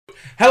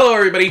Hello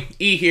everybody,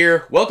 E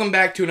here. Welcome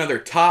back to another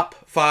Top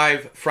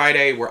 5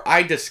 Friday where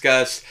I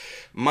discuss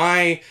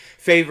my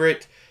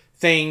favorite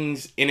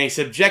things in a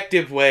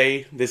subjective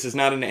way. This is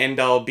not an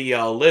end-all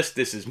be-all list,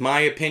 this is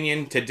my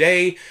opinion.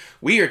 Today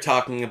we are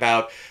talking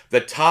about the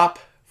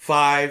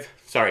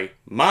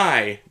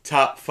my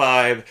top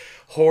 5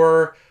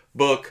 horror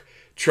book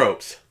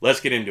tropes. Let's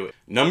get into it.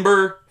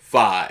 Number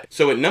 5.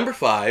 So at number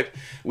 5,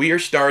 we are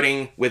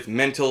starting with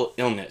mental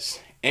illness.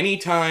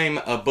 Anytime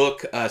a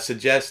book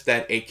suggests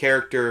that a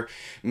character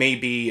may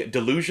be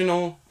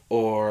delusional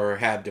or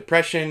have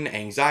depression,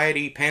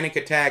 anxiety, panic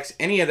attacks,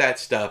 any of that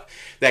stuff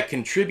that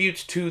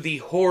contributes to the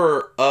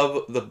horror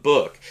of the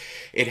book,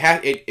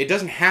 it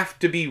doesn't have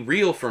to be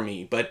real for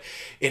me, but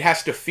it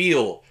has to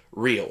feel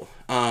real.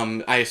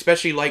 I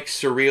especially like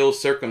surreal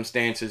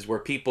circumstances where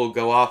people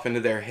go off into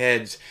their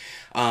heads.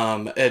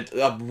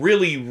 A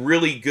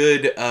really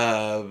good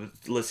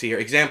let's see here,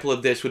 example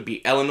of this would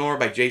be Eleanor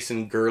by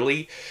Jason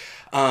Gurley.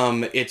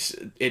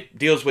 It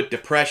deals with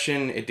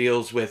depression. It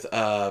deals with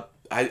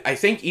I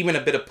think even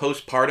a bit of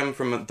postpartum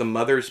from the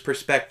mother's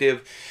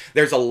perspective.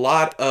 There's a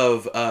lot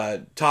of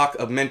talk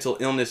of mental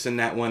illness in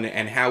that one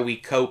and how we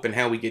cope and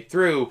how we get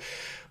through,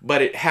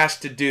 but it has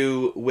to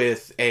do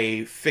with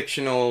a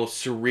fictional,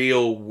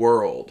 surreal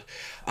world.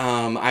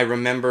 I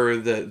remember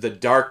the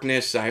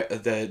darkness.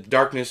 The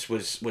darkness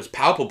was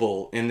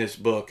palpable in this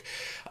book.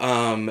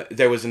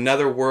 There was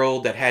another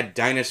world that had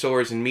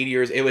dinosaurs and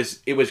meteors. It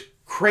was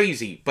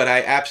crazy, but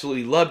I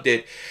absolutely loved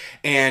it.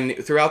 And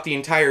throughout the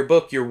entire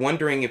book, you're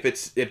wondering if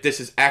this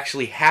is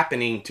actually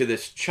happening to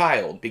this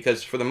child,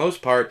 because for the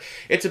most part,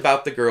 it's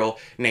about the girl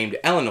named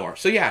Eleanor.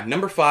 So yeah,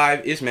 number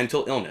 5 is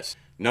mental illness.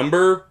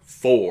 Number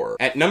 4.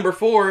 At number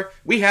 4,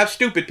 we have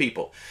stupid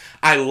people.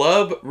 I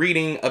love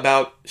reading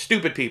about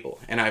stupid people,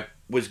 and I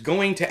was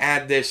going to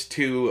add this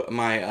to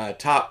my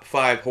top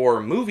 5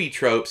 horror movie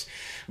tropes,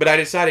 but I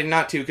decided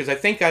not to because I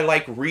think I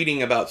like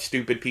reading about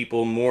stupid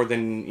people more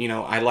than,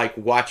 I like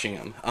watching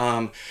them.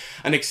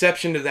 An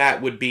exception to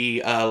that would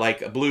be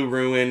like Blue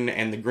Ruin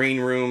and The Green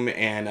Room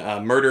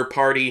and Murder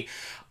Party.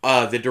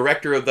 The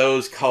director of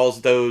those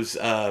calls those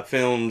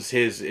films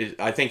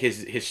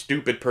his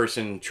stupid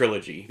person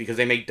trilogy because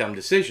they make dumb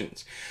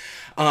decisions.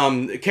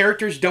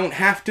 Characters don't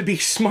have to be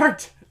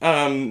smart.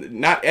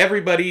 Not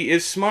everybody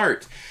is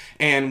smart.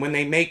 And when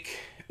they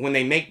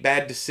make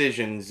bad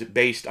decisions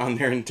based on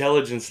their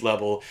intelligence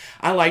level,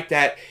 I like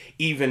that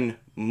even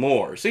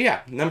more. So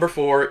yeah, number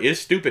 4 is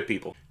stupid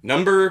people.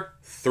 Number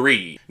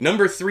 3.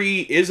 Number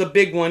 3 is a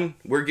big one.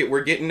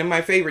 We're getting to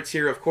my favorites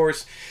here, of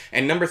course.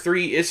 And number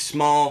 3 is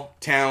small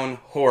town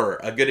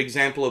horror. A good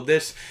example of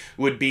this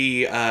would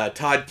be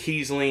Todd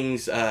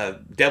Kiesling's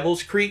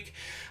Devil's Creek.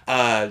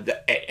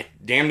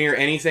 Damn near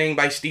anything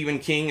by Stephen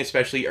King,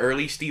 especially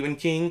early Stephen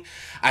King.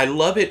 I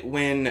love it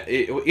when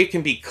it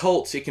can be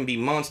cults, it can be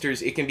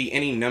monsters, it can be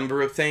any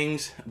number of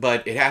things,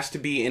 but it has to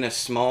be in a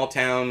small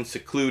town,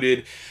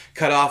 secluded,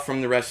 cut off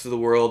from the rest of the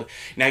world.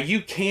 Now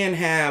you can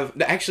have,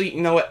 actually,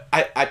 you know what,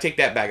 I take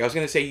that back. I was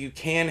going to say you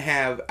can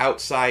have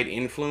outside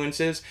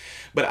influences,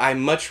 but I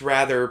much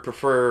rather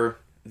prefer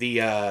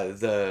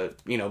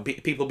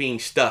people being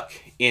stuck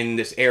in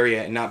this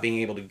area and not being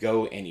able to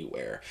go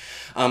anywhere.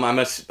 I'm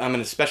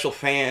a special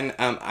fan.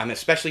 I'm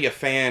especially a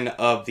fan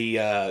of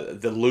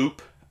the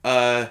loop.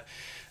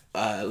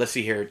 Let's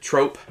see here,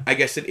 trope, I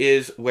guess it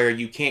is, where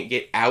you can't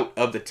get out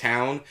of the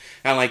town.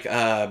 Kind of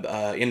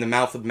like In the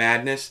Mouth of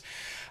Madness.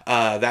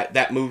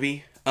 That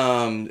movie.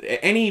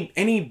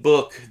 Any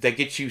book that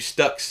gets you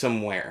stuck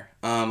somewhere.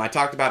 I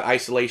talked about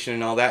isolation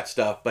and all that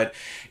stuff, but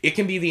it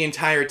can be the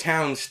entire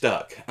town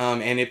stuck.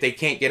 And if they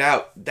can't get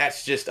out,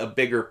 that's just a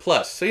bigger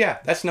plus. So yeah,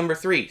 that's number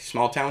 3,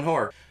 small town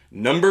horror.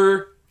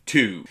 Number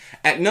 2.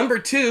 At number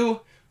 2,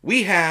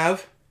 we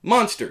have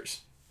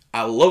monsters.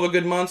 I love a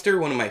good monster.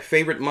 One of my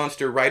favorite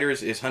monster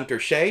writers is Hunter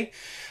Shea.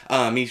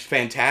 He's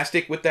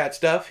fantastic with that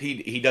stuff.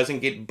 He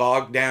doesn't get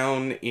bogged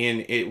down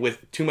in it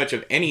with too much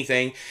of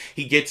anything.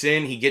 He gets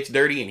in, he gets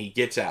dirty, and he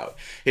gets out.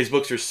 His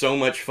books are so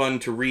much fun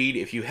to read.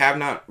 If you have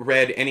not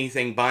read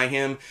anything by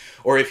him,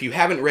 or if you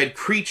haven't read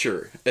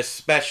Creature,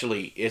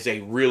 especially, is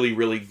a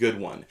really good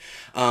one.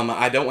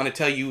 I don't want to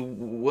tell you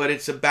what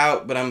it's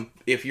about, but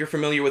if you're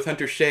familiar with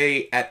Hunter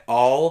Shea at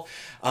all,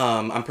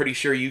 I'm pretty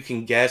sure you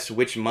can guess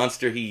which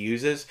monster he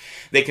uses.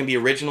 They can be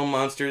original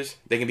monsters.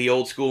 They can be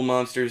old school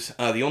monsters.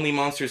 The only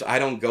monsters I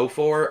don't go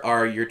for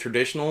are your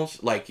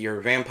traditionals, like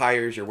your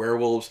vampires, your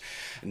werewolves.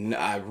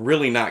 I'm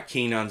really not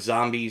keen on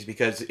zombies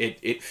because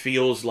it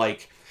feels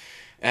like,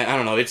 I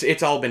don't know,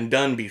 it's all been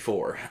done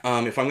before.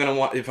 If I'm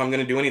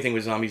gonna do anything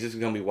with zombies, this is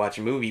gonna be watch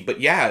a movie. But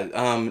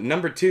yeah,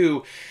 number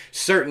 2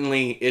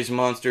 certainly is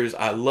monsters.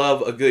 I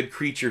love a good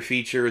creature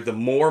feature. The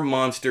more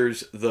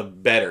monsters, the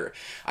better.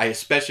 I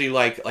especially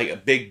like a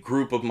big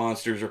group of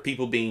monsters or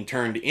people being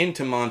turned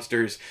into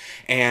monsters,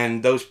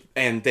 and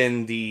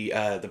then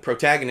the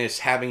protagonists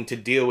having to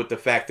deal with the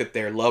fact that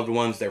their loved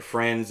ones, their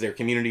friends, their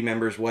community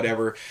members,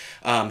 whatever,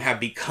 have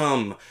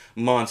become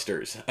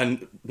monsters.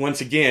 And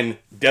once again,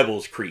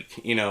 Devil's Creek.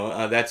 You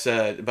know, that's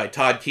by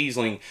Todd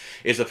Kiesling,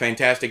 is a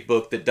fantastic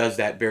book that does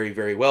that very,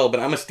 very well. But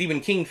I'm a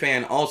Stephen King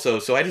fan also,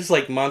 so I just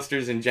like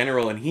monsters in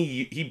general, and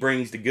he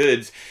brings the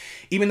goods.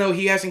 Even though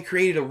he hasn't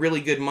created a really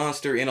good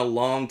monster in a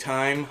long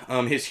time,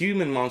 his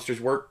human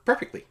monsters work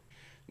perfectly.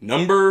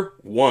 Number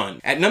 1.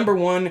 At number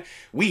 1,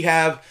 we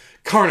have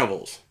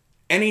carnivals.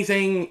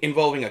 Anything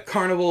involving a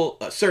carnival,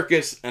 a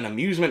circus, an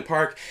amusement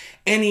park,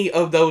 any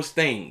of those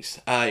things.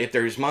 If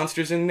there's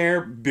monsters in there,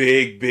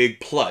 big,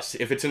 big plus.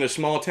 If it's in a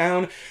small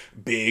town,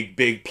 big,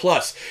 big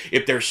plus.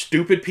 If there's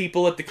stupid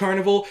people at the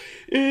carnival,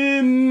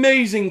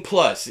 amazing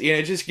plus. You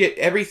know, just get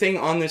everything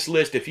on this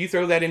list. If you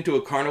throw that into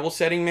a carnival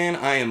setting, man,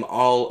 I am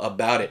all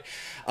about it.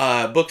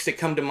 Books that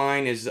come to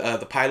mind is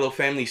The Pilo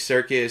Family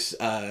Circus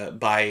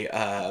by,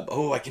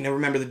 I can never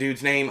remember the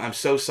dude's name. I'm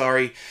so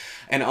sorry.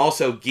 And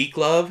also Geek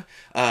Love,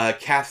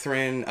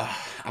 Catherine,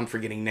 I'm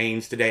forgetting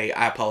names today,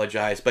 I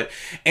apologize. But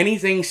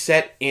anything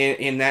set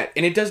in that,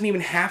 and it doesn't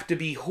even have to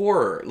be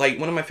horror. Like,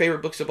 one of my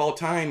favorite books of all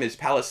time is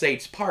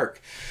Palisades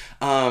Park.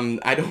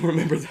 I don't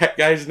remember that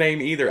guy's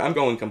name either. I'm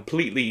going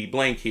completely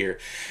blank here.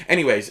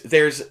 Anyways,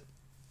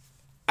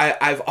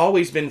 I've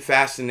always been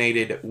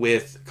fascinated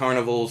with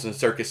carnivals and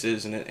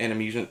circuses and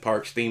amusement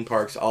parks, theme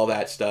parks, all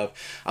that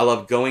stuff. I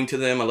love going to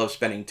them. I love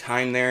spending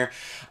time there.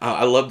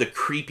 I love the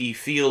creepy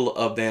feel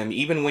of them.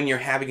 Even when you're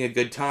having a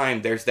good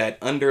time, there's that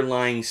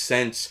underlying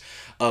sense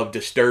of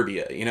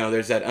disturbia. You know,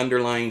 there's that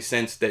underlying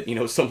sense that, you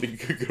know, something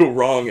could go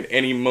wrong at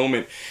any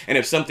moment. And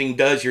if something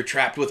does, you're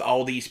trapped with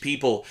all these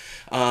people,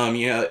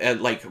 you know,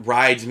 like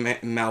rides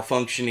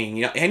malfunctioning,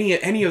 you know,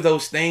 any of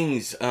those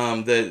things,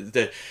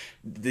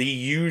 the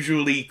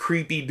usually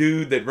creepy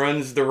dude that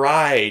runs the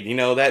ride, you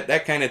know,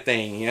 that kind of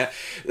thing. Yeah,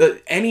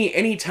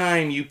 any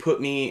time you put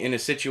me in a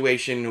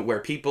situation where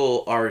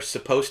people are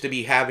supposed to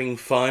be having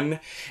fun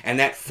and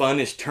that fun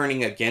is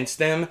turning against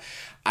them,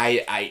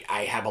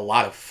 I have a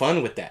lot of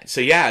fun with that.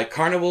 So yeah,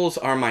 carnivals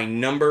are my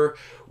number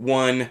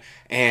 1,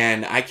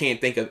 and I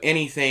can't think of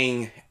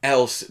anything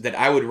else that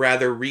I would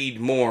rather read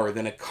more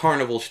than a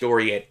carnival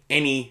story at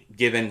any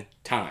given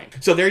time.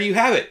 So there you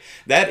have it.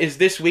 That is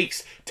this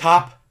week's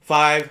Top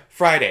 5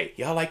 Friday.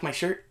 Y'all like my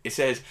shirt? It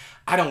says,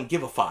 I don't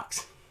give a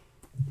fox.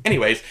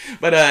 Anyways,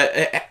 but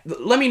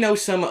let me know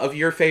some of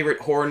your favorite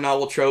horror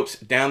novel tropes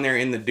down there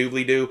in the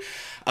doobly-doo.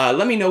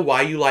 Let me know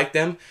why you like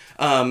them.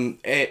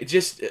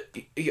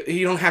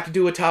 You don't have to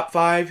do a top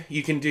 5.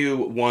 You can do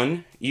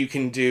 1. You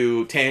can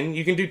do 10.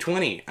 You can do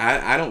 20.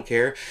 I don't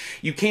care.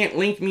 You can't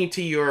link me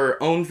to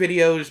your own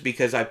videos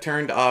because I've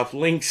turned off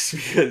links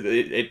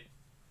because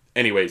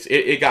anyways,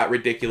 it got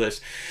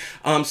ridiculous.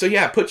 So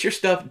yeah, put your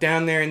stuff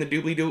down there in the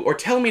doobly-doo, or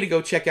tell me to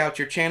go check out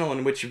your channel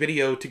and which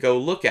video to go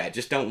look at.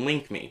 Just don't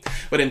link me.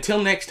 But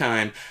until next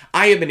time,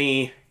 I have been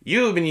E,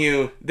 you have been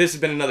you. This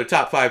has been another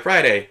Top 5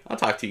 Friday. I'll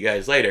talk to you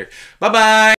guys later. Bye-bye!